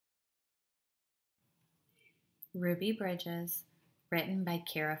Ruby Bridges, written by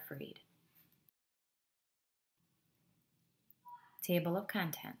Kara Freed. Table of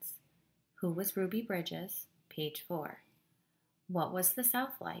Contents. Who was Ruby Bridges? Page 4. What was the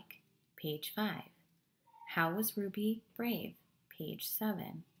South like? Page 5. How was Ruby brave? Page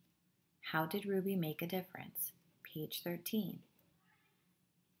 7. How did Ruby make a difference? Page 13.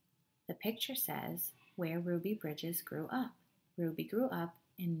 The picture says where Ruby Bridges grew up. Ruby grew up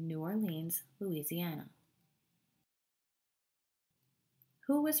in New Orleans, Louisiana.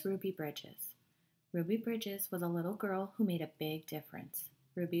 Who was Ruby Bridges? Ruby Bridges was a little girl who made a big difference.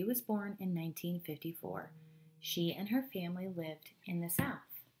 Ruby was born in 1954. She and her family lived in the South.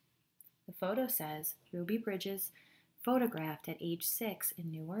 The photo says Ruby Bridges photographed at age 6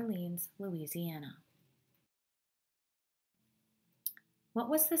 in New Orleans, Louisiana. What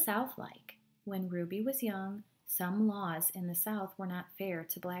was the South like? When Ruby was young, some laws in the South were not fair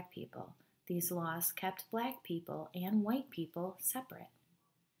to black people. These laws kept black people and white people separate.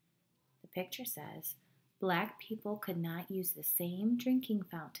 The picture says black people could not use the same drinking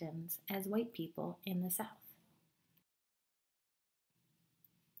fountains as white people in the South.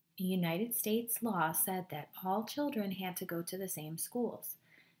 A United States law said that all children had to go to the same schools.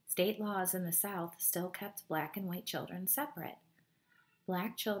 State laws in the South still kept black and white children separate.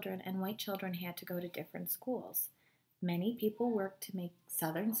 Black children and white children had to go to different schools. Many people worked to make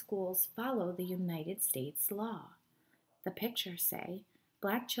Southern schools follow the United States law. The pictures say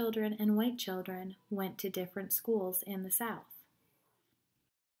black children and white children went to different schools in the South.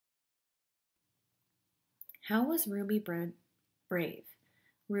 How was Ruby brave?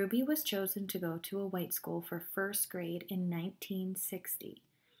 Ruby was chosen to go to a white school for first grade in 1960.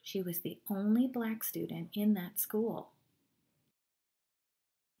 She was the only black student in that school.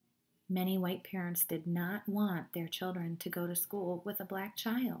 Many white parents did not want their children to go to school with a black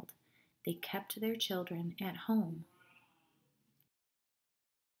child. They kept their children at home.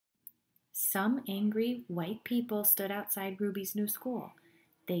 Some angry white people stood outside Ruby's new school.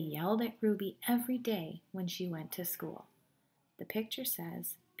 They yelled at Ruby every day when she went to school. The picture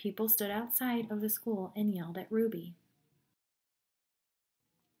says people stood outside of the school and yelled at Ruby.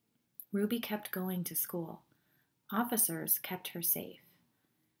 Ruby kept going to school. Officers kept her safe.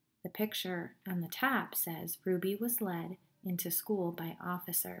 The picture on the top says Ruby was led into school by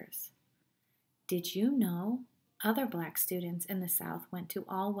officers. Did you know other black students in the South went to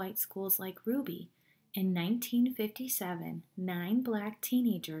all white schools like Ruby? In 1957, 9 black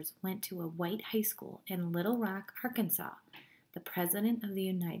teenagers went to a white high school in Little Rock, Arkansas. The President of the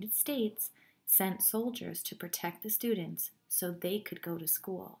United States sent soldiers to protect the students so they could go to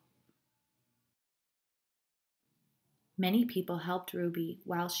school. Many people helped Ruby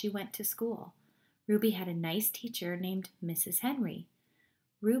while she went to school. Ruby had a nice teacher named Mrs. Henry.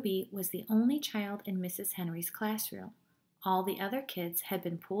 Ruby was the only child in Mrs. Henry's classroom. All the other kids had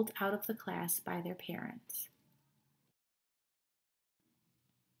been pulled out of the class by their parents.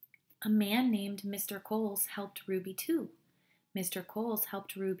 A man named Mr. Coles helped Ruby too. Mr. Coles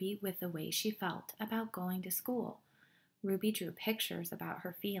helped Ruby with the way she felt about going to school. Ruby drew pictures about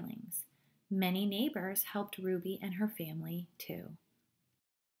her feelings. Many neighbors helped Ruby and her family too.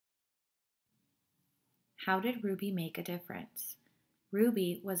 How did Ruby make a difference?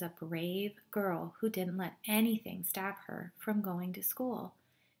 Ruby was a brave girl who didn't let anything stop her from going to school.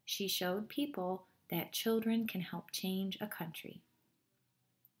 She showed people that children can help change a country.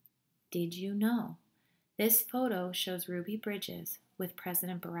 Did you know? This photo shows Ruby Bridges with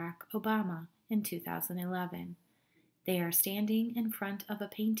President Barack Obama in 2011. They are standing in front of a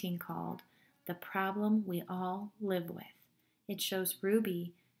painting called The Problem We All Live With. It shows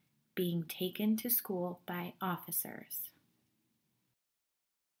Ruby being taken to school by officers.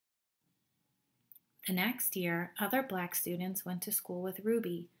 The next year, other black students went to school with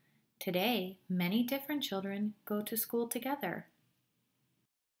Ruby. Today, many different children go to school together.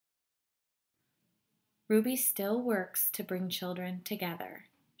 Ruby still works to bring children together.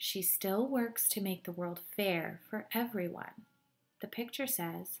 She still works to make the world fair for everyone. The picture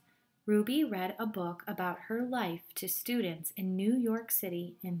says, Ruby read a book about her life to students in New York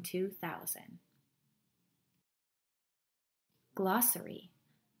City in 2000. Glossary.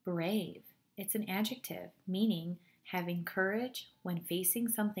 Brave. It's an adjective meaning having courage when facing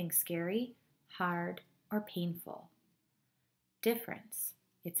something scary, hard, or painful. Difference.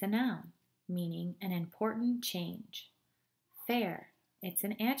 It's a noun meaning an important change. Fair. It's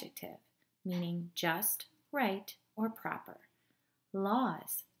an adjective meaning just, right, or proper.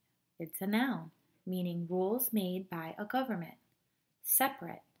 Laws. It's a noun meaning rules made by a government.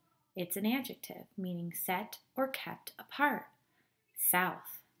 Separate. It's an adjective meaning set or kept apart.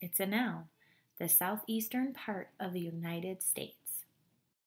 South. It's a noun. the southeastern part of the United States.